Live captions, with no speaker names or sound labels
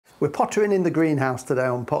We're pottering in the greenhouse today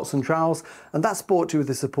on Pots and Trowels, and that's brought to you with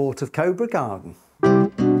the support of Cobra Garden.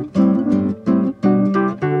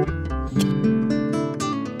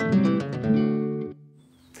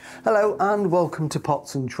 Hello and welcome to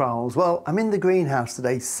Pots and Trowels. Well, I'm in the greenhouse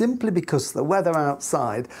today simply because the weather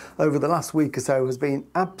outside over the last week or so has been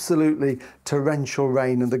absolutely torrential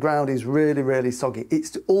rain and the ground is really soggy.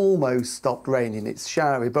 It's almost stopped raining, it's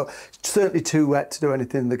showery, but certainly too wet to do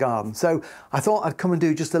anything in the garden. So I thought I'd come and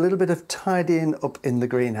do just a little bit of tidying up in the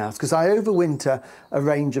greenhouse because I overwinter a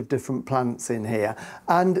range of different plants in here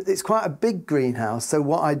and it's quite a big greenhouse, so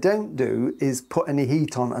what I don't do is put any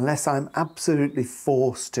heat on unless I'm absolutely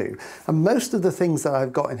forced to. And most of the things that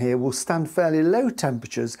I've got in here will stand fairly low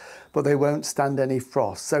temperatures, but they won't stand any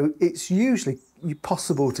frost. So it's usually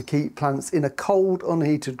possible to keep plants in a cold,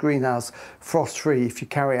 unheated greenhouse frost-free if you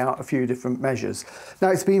carry out a few different measures. Now,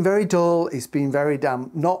 it's been very dull, it's been very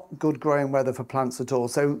damp, not good growing weather for plants at all.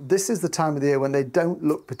 So this is the time of the year when they don't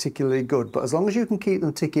look particularly good, but as long as you can keep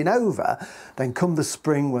them ticking over, then come the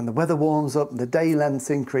spring, when the weather warms up and the day lengths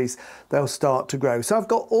increase, they'll start to grow. So I've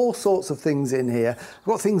got all sorts of things in here. I've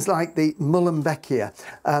got things like the Mullenbeckia.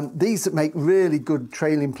 These that make really good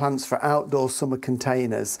trailing plants for outdoor summer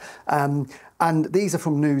containers. And these are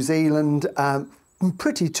from New Zealand,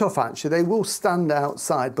 pretty tough actually. They will stand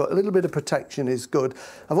outside, but a little bit of protection is good.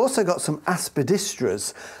 I've also got some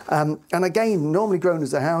aspidistras, and again, normally grown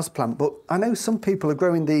as a house plant, but I know some people are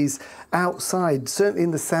growing these outside, certainly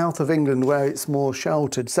in the south of England where it's more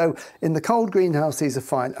sheltered. So in the cold greenhouse, these are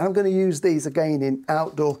fine. I'm going to use these again in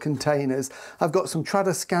outdoor containers. I've got some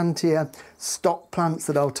Tradescantia stock plants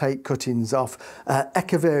that I'll take cuttings off,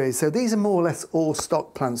 Echeverias. So these are more or less all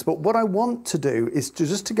stock plants, but what I want to do is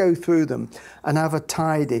just to go through them and have a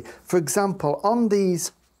tidy. For example, on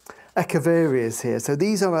these Echeverias here, so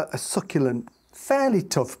these are a succulent, fairly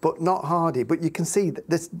tough but not hardy, but you can see that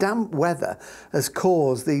this damp weather has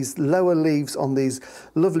caused these lower leaves on these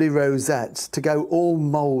lovely rosettes to go all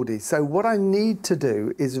mouldy. So what I need to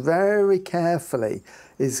do is very carefully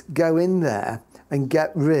is go in there and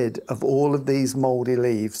get rid of all of these mouldy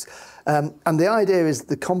leaves. And the idea is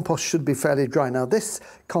the compost should be fairly dry. Now this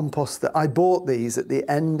compost, that I bought these at the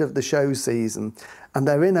end of the show season, and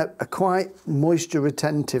they're in a quite moisture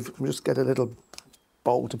retentive, I'll just get a little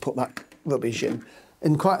bowl to put that rubbish in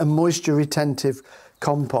quite a moisture retentive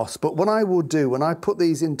compost. But what I will do when I put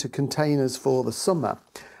these into containers for the summer,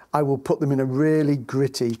 I will put them in a really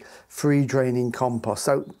gritty, free draining compost.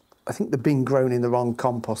 So I think they've been grown in the wrong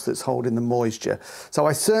compost that's holding the moisture. So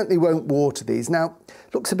I certainly won't water these. Now,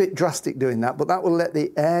 it looks a bit drastic doing that, but that will let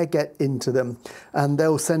the air get into them and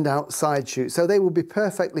they'll send out side shoots. So they will be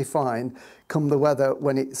perfectly fine come the weather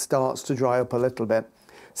when it starts to dry up a little bit.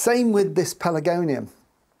 Same with this pelargonium.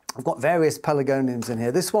 I've got various pelargoniums in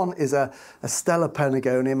here. This one is a Stella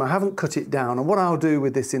pelargonium. I haven't cut it down, and what I'll do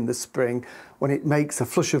with this in the spring when it makes a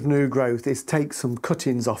flush of new growth is take some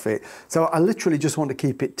cuttings off it. So I literally just want to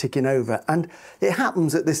keep it ticking over, and it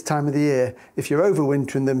happens at this time of the year, if you're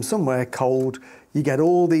overwintering them somewhere cold, you get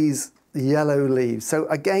all these yellow leaves. So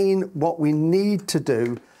again, what we need to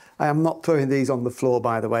do, I am not throwing these on the floor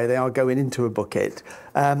by the way, they are going into a bucket,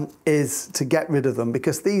 is to get rid of them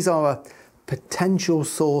because these are a potential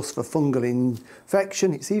source for fungal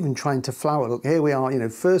infection. It's even trying to flower. Look, here we are, you know,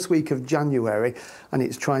 first week of January and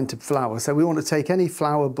it's trying to flower. So we want to take any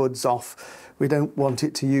flower buds off. We don't want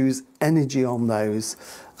it to use energy on those.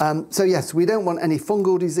 So yes, we don't want any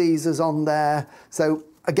fungal diseases on there. So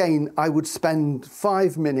again, I would spend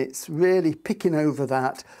 5 minutes really picking over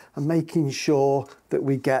that and making sure that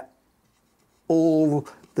we get all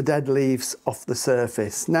the dead leaves off the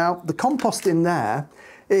surface. Now, the compost in there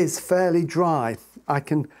is fairly dry.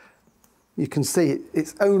 You can see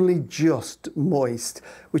it's only just moist,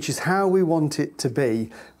 which is how we want it to be.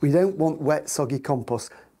 We don't want wet, soggy compost.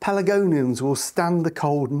 Pelargoniums will stand the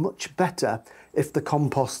cold much better if the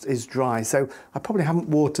compost is dry. So I probably haven't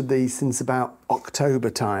watered these since about October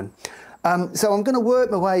time. So I'm going to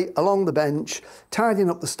work my way along the bench, tidying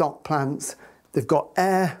up the stock plants. They've got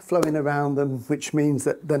air flowing around them, which means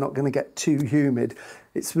that they're not going to get too humid.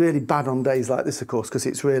 It's really bad on days like this, of course, because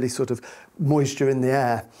it's really sort of moisture in the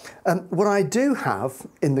air. What I do have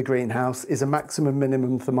in the greenhouse is a maximum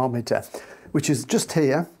minimum thermometer, which is just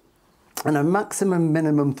here. And a maximum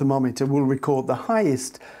minimum thermometer will record the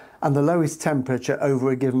highest and the lowest temperature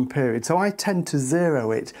over a given period. So I tend to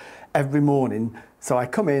zero it every morning. So I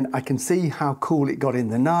come in, I can see how cool it got in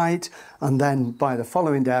the night, and then by the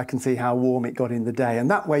following day I can see how warm it got in the day, and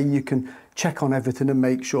that way you can check on everything and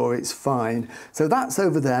make sure it's fine. So that's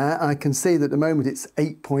over there. I can see that at the moment it's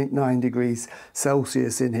 8.9 degrees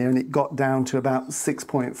Celsius in here, and it got down to about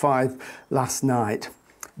 6.5 last night.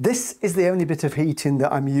 This is the only bit of heating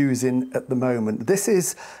that I'm using at the moment. This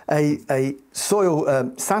is a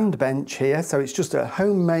soil sand bench here, so it's just a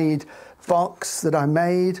homemade box that I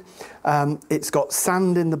made. It's got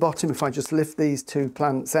sand in the bottom if I just lift these two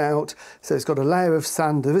plants out. So it's got a layer of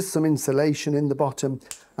sand, there is some insulation in the bottom.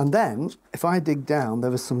 And then if I dig down,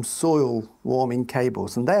 there are some soil warming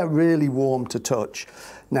cables, and they're really warm to touch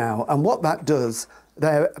now. And what that does,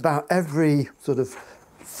 they're about every sort of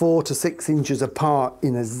 4 to 6 inches apart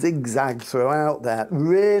in a zigzag throughout there.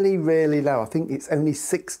 Really, really low. I think it's only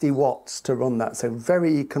 60 watts to run that, so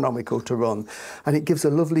very economical to run. And it gives a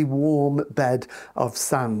lovely warm bed of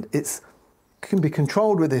sand. It can be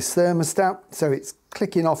controlled with this thermostat, so it's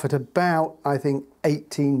clicking off at about, I think,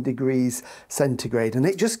 18 degrees centigrade. And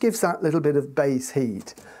it just gives that little bit of base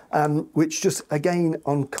heat, which just, again,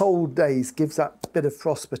 on cold days, gives that bit of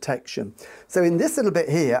frost protection. So in this little bit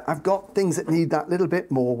here, I've got things that need that little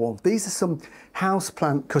bit more warmth. These are some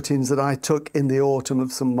houseplant cuttings that I took in the autumn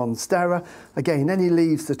of some Monstera. Again, any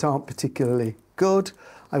leaves that aren't particularly good,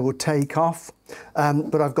 I will take off.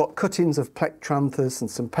 But I've got cuttings of plectranthus and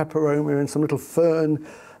some peperomia and some little fern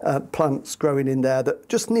plants growing in there that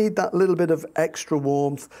just need that little bit of extra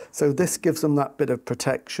warmth. So this gives them that bit of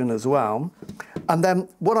protection as well. And then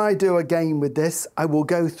what I do again with this, I will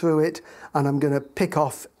go through it and I'm going to pick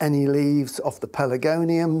off any leaves off the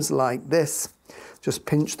pelargoniums like this, just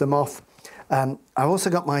pinch them off. I've also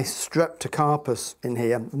got my streptocarpus in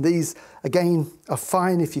here. These, again, are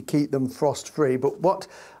fine if you keep them frost-free, but what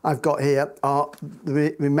I've got here are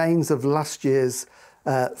the remains of last year's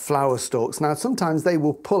flower stalks. Now, sometimes they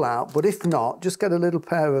will pull out, but if not, just get a little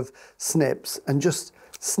pair of snips and just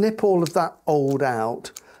snip all of that old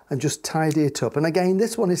out and just tidy it up. And again,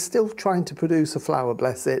 this one is still trying to produce a flower,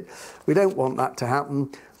 bless it. We don't want that to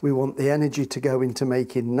happen. We want the energy to go into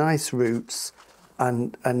making nice roots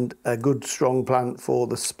and a good strong plant for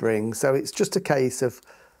the spring. So it's just a case of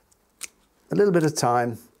a little bit of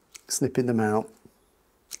time snipping them out.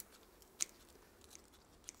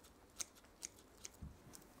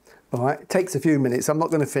 All right, it takes a few minutes. I'm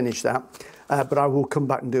not going to finish that, but I will come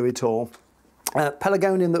back and do it all.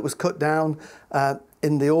 Pelargonium that was cut down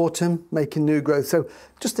in the autumn, making new growth. So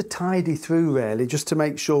just to tidy through really, just to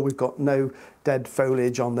make sure we've got no dead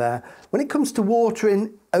foliage on there. When it comes to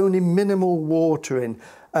watering, only minimal watering.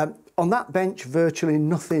 On that bench, virtually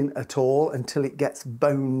nothing at all until it gets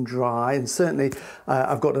bone dry. And certainly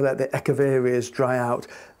I've got to let the echeverias dry out.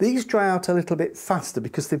 These dry out a little bit faster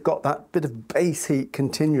because they've got that bit of base heat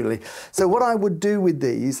continually. So what I would do with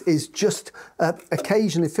these is just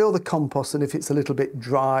occasionally fill the compost, and if it's a little bit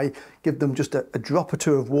dry, give them just a drop or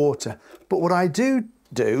two of water. But what I do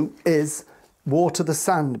is water the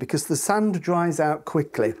sand, because the sand dries out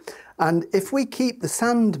quickly. And if we keep the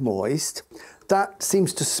sand moist, that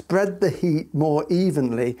seems to spread the heat more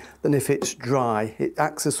evenly than if it's dry. It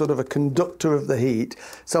acts as sort of a conductor of the heat.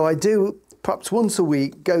 So I do, perhaps once a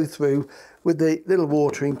week, go through with the little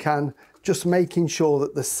watering can, just making sure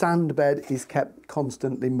that the sand bed is kept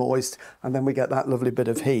constantly moist, and then we get that lovely bit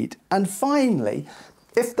of heat. And finally,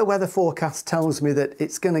 if the weather forecast tells me that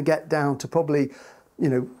it's going to get down to probably, you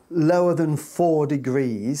know, lower than 4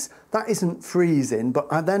 degrees, that isn't freezing, but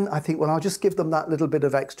then I think, well, I'll just give them that little bit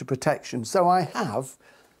of extra protection. So I have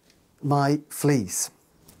my fleece.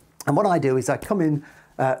 And what I do is I come in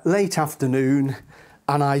late afternoon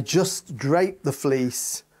and I just drape the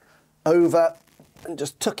fleece over and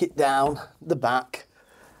just tuck it down the back.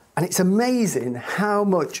 And it's amazing how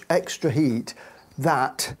much extra heat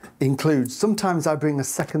that includes. Sometimes I bring a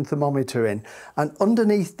second thermometer in, and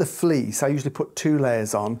underneath the fleece, I usually put 2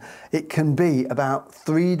 layers on, it can be about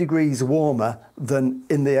 3 degrees warmer than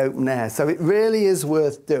in the open air. So it really is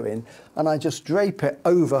worth doing. And I just drape it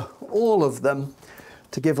over all of them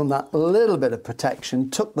to give them that little bit of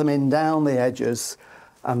protection, tuck them in down the edges,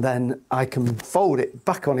 and then I can fold it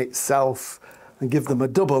back on itself and give them a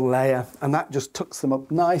double layer, and that just tucks them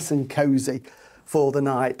up nice and cozy for the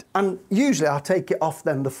night. And usually I'll take it off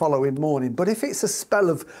then the following morning. But if it's a spell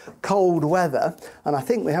of cold weather, and I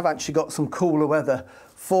think we have actually got some cooler weather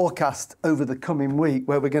forecast over the coming week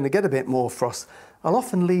where we're going to get a bit more frost, I'll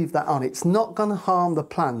often leave that on. It's not going to harm the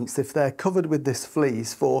plants if they're covered with this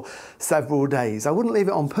fleece for several days. I wouldn't leave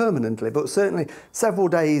it on permanently, but certainly several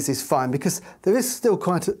days is fine, because there is still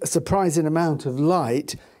quite a surprising amount of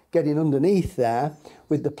light getting underneath there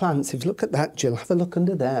with the plants. If you look at that, Jill, have a look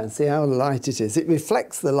under there and see how light it is. It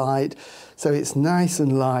reflects the light, so it's nice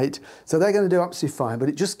and light. So they're going to do absolutely fine, but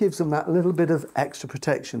it just gives them that little bit of extra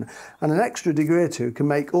protection. And an extra degree or two can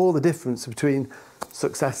make all the difference between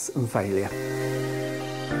success and failure.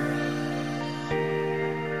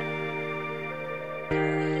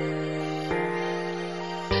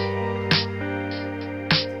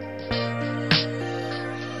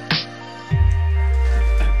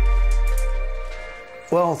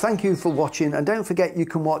 Well, thank you for watching, and don't forget you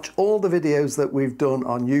can watch all the videos that we've done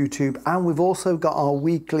on YouTube, and we've also got our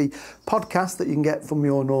weekly podcast that you can get from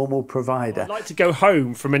your normal provider. I'd like to go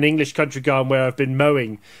home from an English country garden where I've been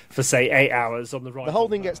mowing for, say, 8 hours on the right. The whole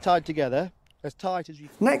thing gets tied together as tight as you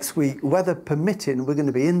can. Next week, weather permitting, we're going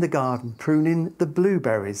to be in the garden pruning the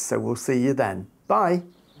blueberries, so we'll see you then. Bye.